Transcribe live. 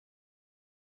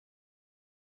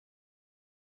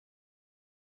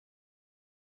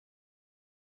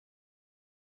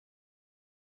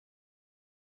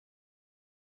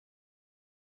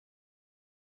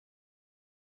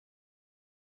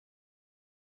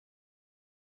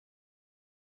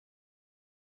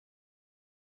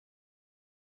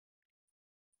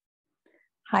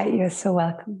Hi, you're so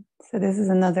welcome. So this is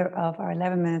another of our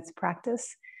 11 minutes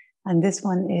practice. And this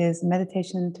one is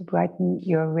meditation to brighten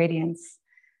your radiance.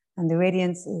 And the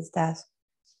radiance is that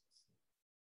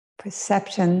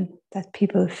perception that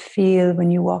people feel when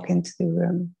you walk into the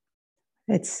room.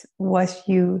 It's what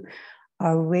you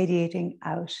are radiating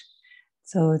out.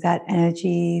 So that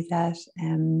energy, that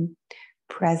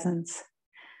presence.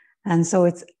 And so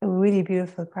it's a really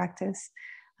beautiful practice.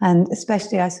 And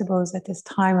especially, I suppose, at this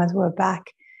time as we're back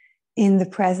in the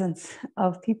presence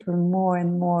of people more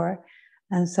and more.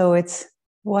 And so it's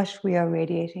what we are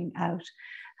radiating out.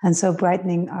 And so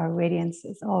brightening our radiance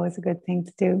is always a good thing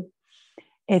to do.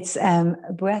 It's a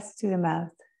breath through the mouth.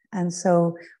 And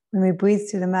so when we breathe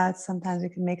through the mouth, sometimes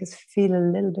it can make us feel a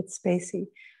little bit spacey.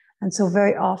 And so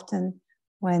very often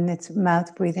when it's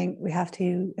mouth breathing, we have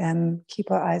to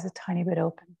keep our eyes a tiny bit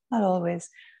open. Not always,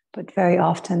 but very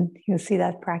often you'll see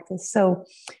that practice. So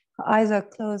our eyes are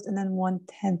closed and then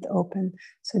 1/10 open.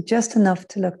 So just enough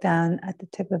to look down at the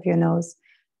tip of your nose.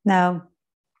 Now,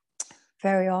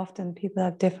 very often people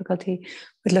have difficulty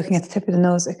with looking at the tip of the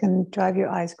nose. It can drive your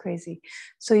eyes crazy.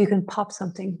 So you can pop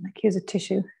something, like here's a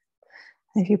tissue.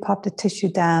 And if you pop the tissue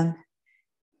down,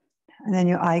 and then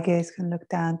your eye gaze can look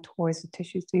down towards the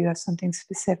tissue, so you have something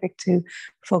specific to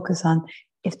focus on,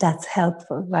 if that's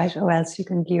helpful, right? Or else you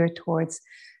can gear towards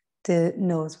the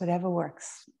nose, whatever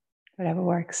works. Whatever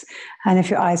works. And if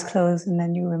your eyes close and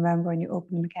then you remember and you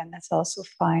open them again, that's also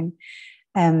fine.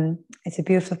 It's a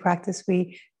beautiful practice.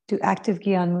 We do active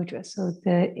Gyan Mudra. So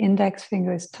the index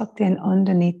finger is tucked in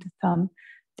underneath the thumb.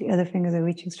 The other fingers are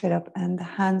reaching straight up and the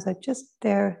hands are just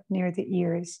there near the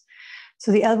ears.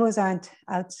 So the elbows aren't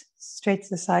out straight to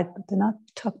the side, but they're not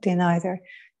tucked in either.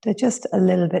 They're just a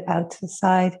little bit out to the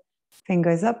side,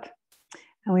 fingers up.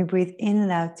 And we breathe in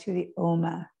and out through the O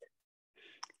mouth.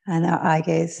 And our eye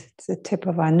gaze to the tip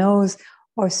of our nose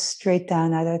or straight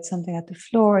down, either it's something at the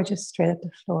floor or just straight at the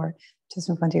floor, just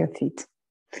in front of your feet.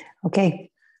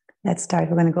 Okay, let's start.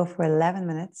 We're going to go for 11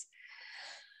 minutes.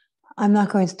 I'm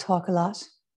not going to talk a lot.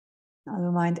 I'll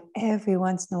remind every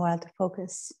once in a while to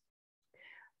focus.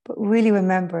 But really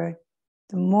remember,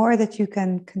 the more that you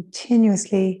can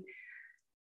continuously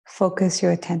focus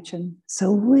your attention.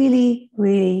 So really,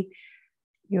 really,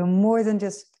 you're more than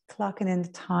just clocking in the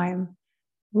time.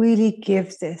 Really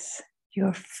give this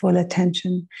your full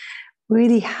attention.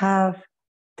 Really have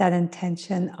that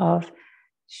intention of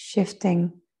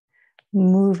shifting,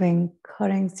 moving,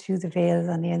 cutting through the veils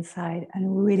on the inside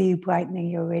and really brightening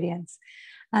your radiance.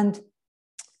 And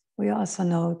we also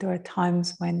know there are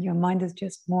times when your mind is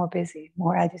just more busy,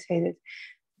 more agitated.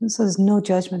 And so there's no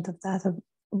judgment of that, of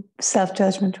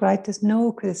self-judgment, right? There's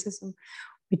no criticism.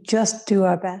 We just do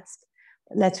our best.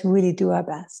 Let's really do our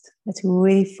best. Let's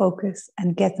really focus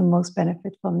and get the most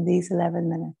benefit from these 11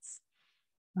 minutes.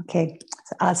 Okay,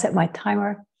 so I'll set my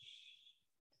timer.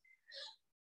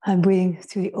 I'm breathing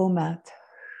through the O mouth,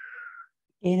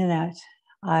 in and out,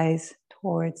 eyes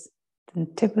towards the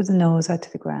tip of the nose out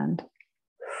to the ground.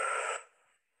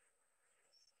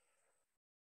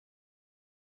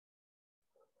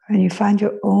 And you find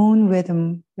your own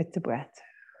rhythm with the breath.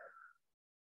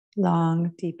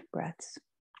 Long, deep breaths.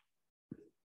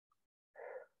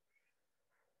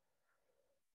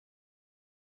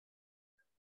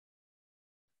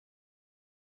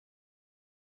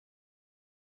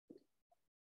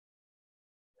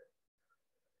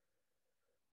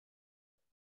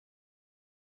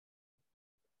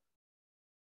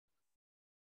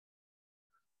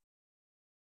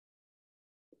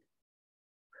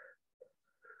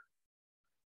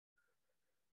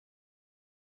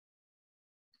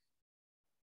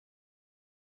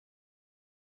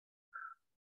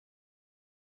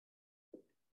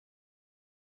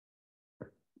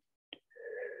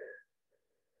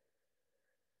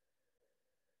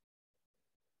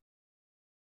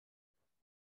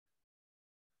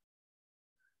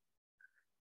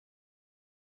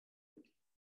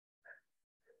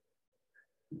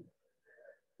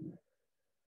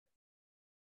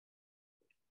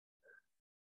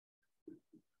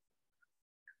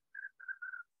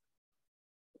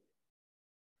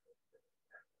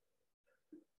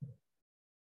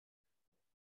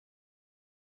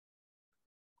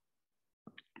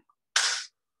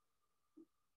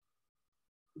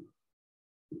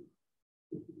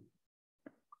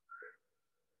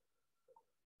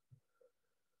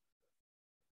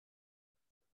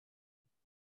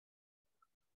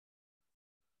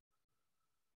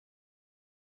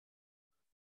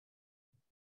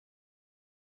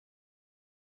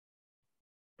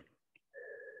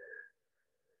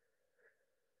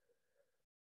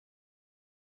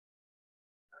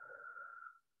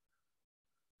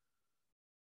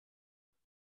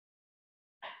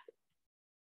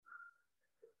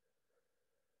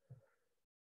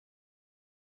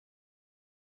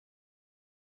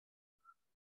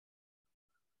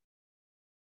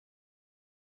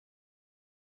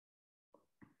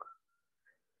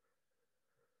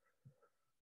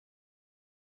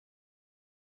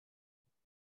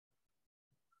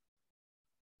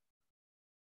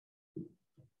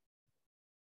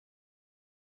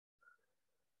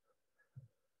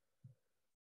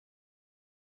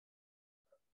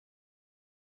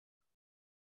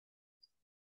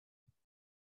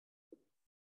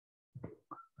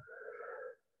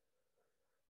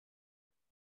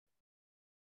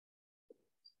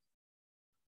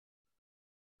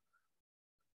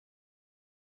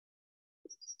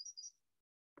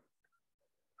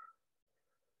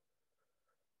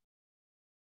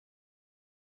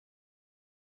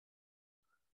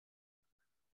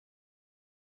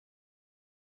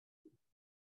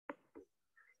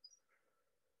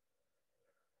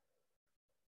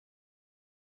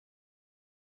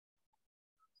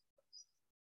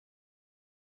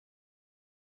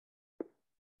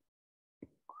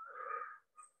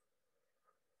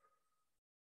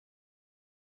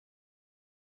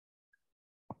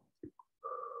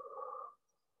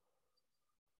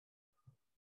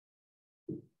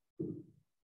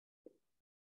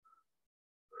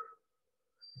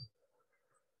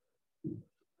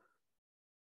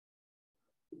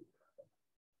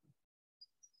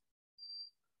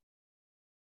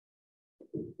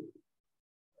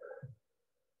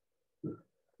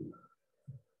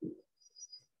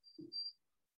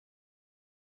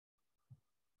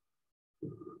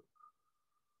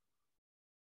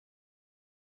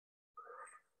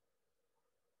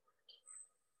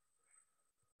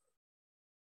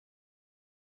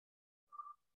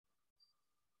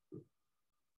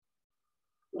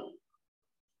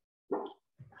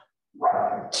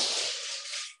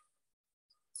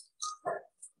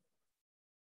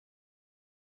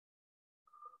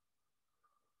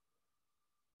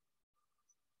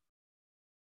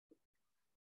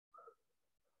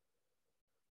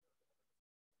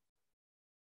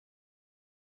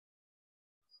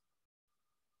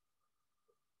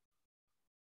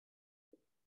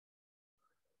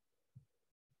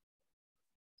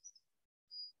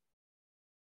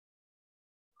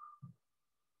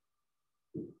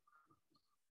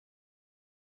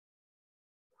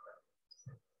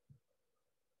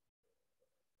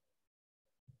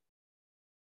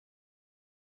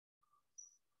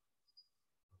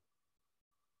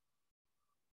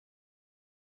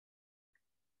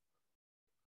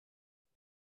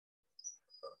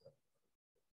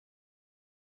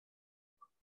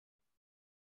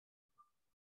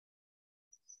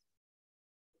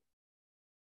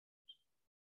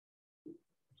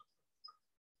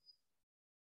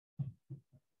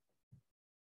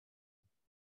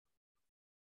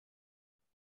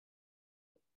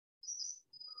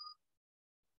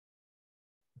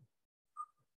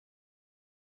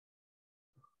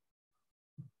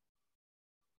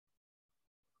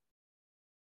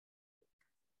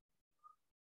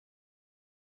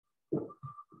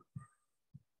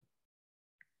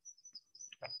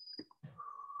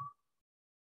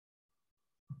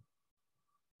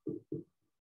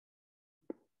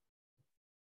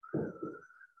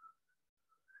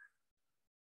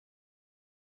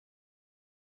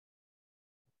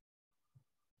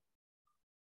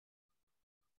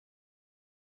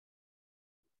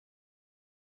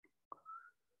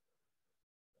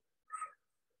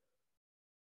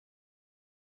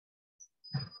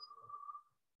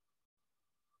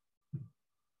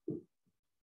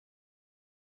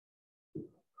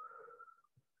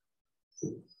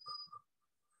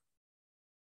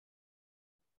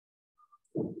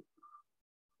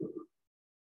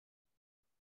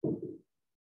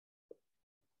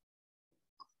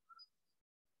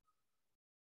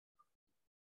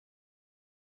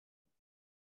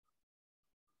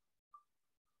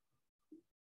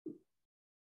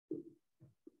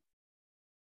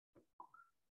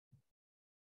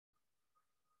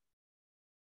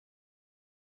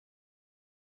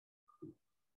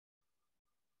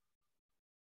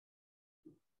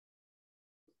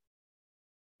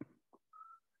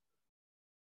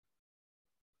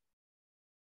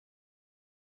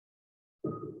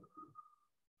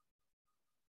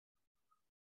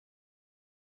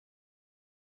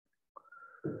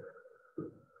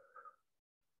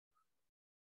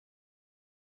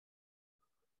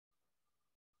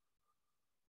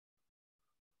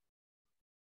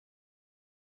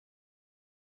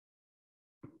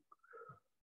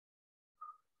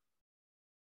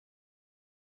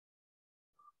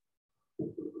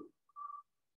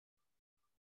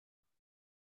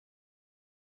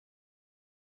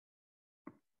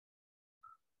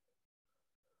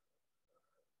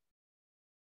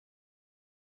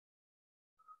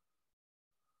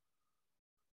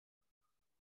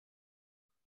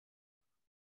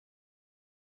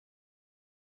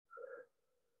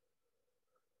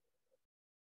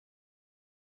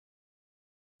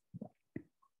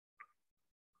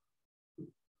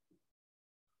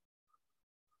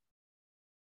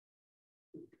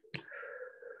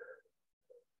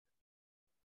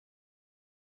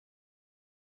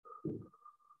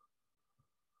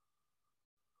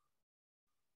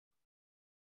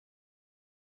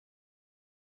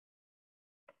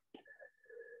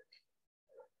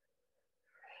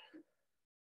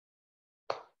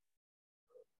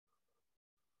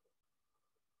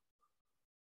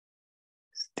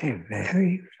 Stay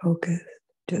very focused.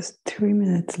 Just 3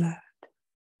 minutes left.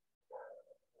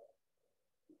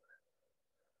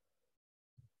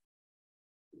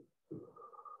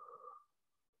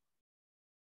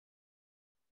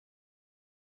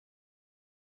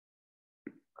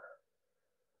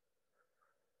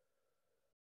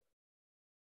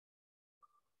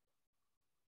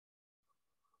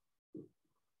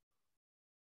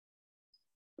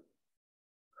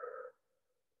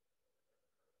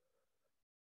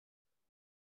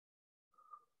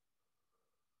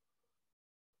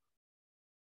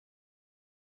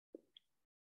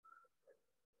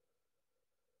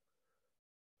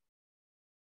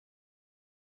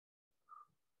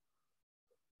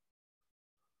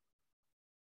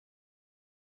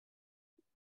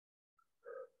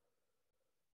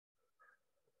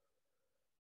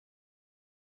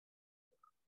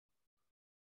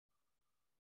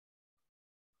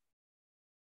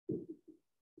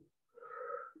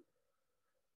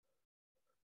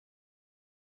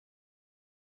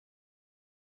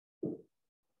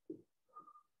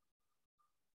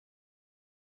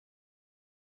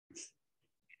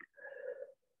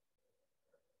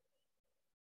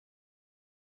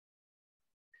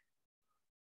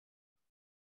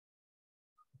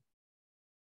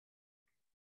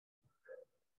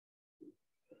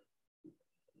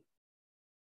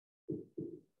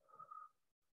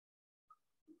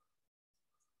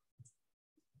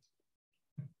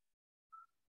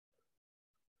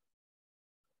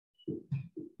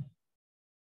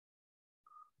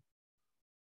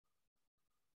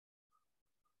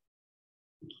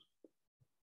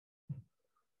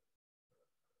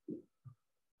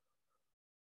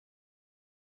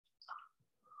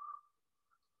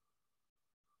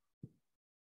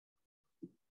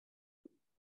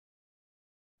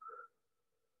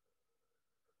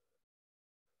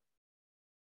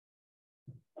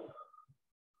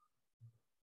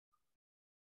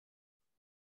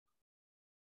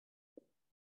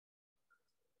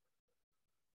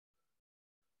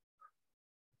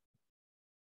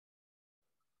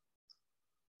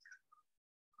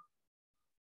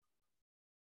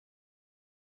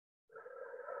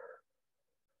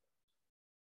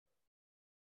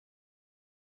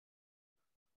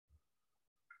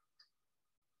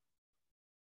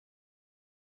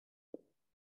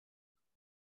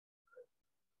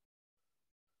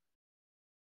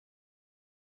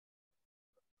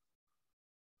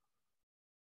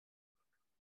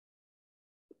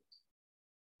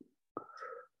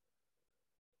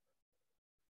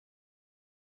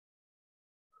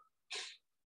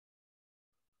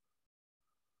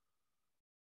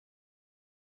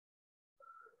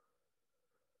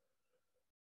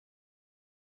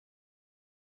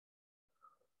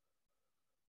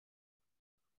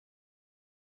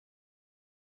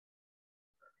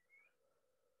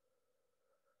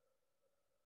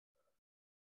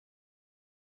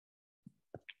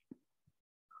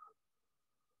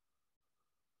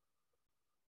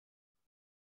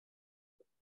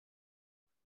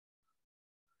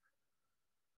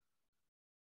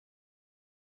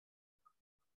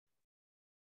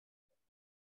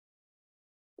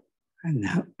 And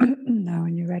now, now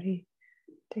when you're ready,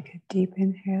 take a deep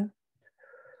inhale.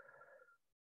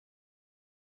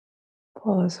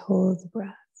 Pause, hold the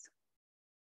breath.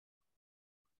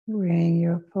 Bring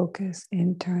your focus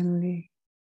internally.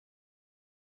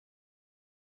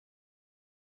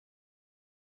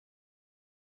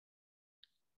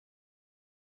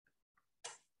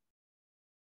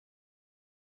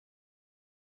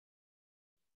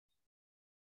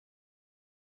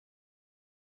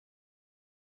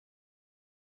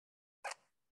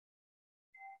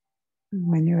 And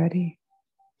when you're ready,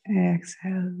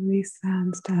 exhale, release the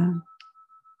hands down.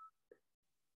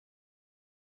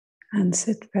 And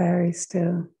sit very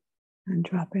still and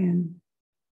drop in.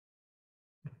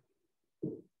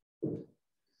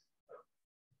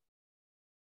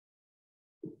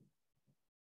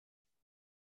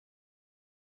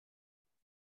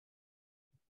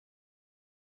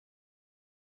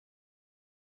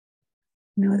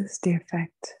 Notice the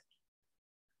effect,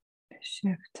 the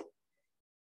shift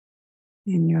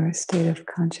in your state of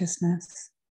consciousness.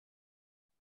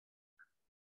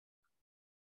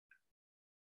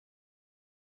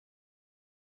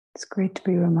 It's great to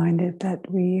be reminded that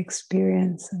we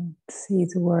experience and see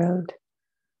the world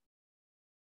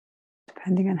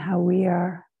depending on how we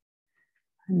are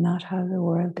and not how the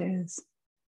world is.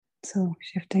 So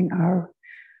shifting our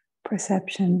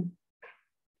perception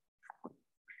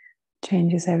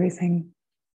changes everything.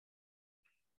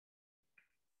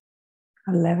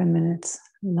 11 minutes,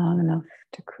 long enough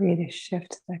to create a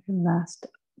shift that can last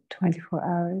 24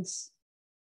 hours.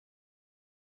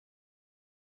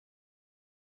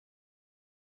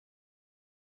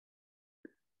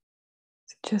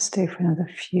 So just stay for another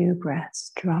few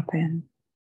breaths, drop in.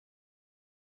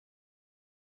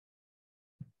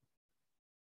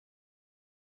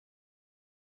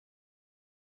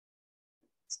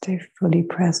 Stay fully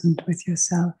present with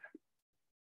yourself.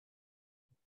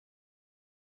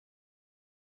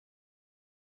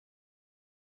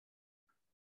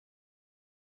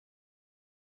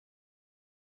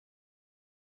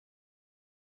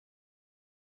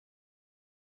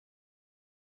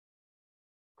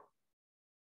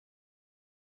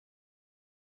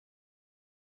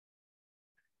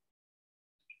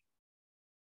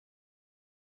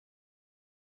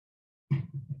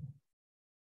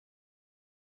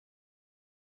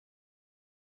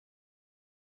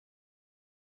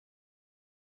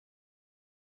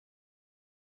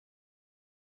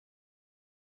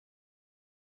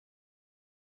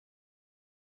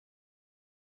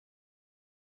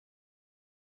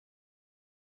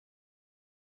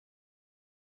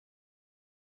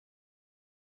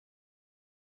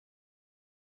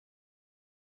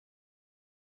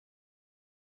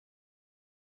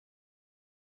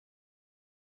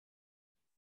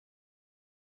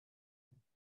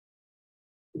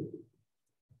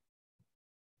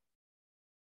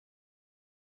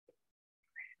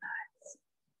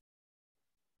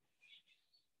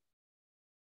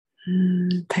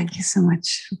 Thank you so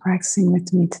much for practicing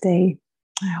with me today.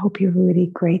 I hope you have a really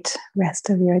great rest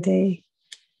of your day.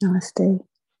 Namaste.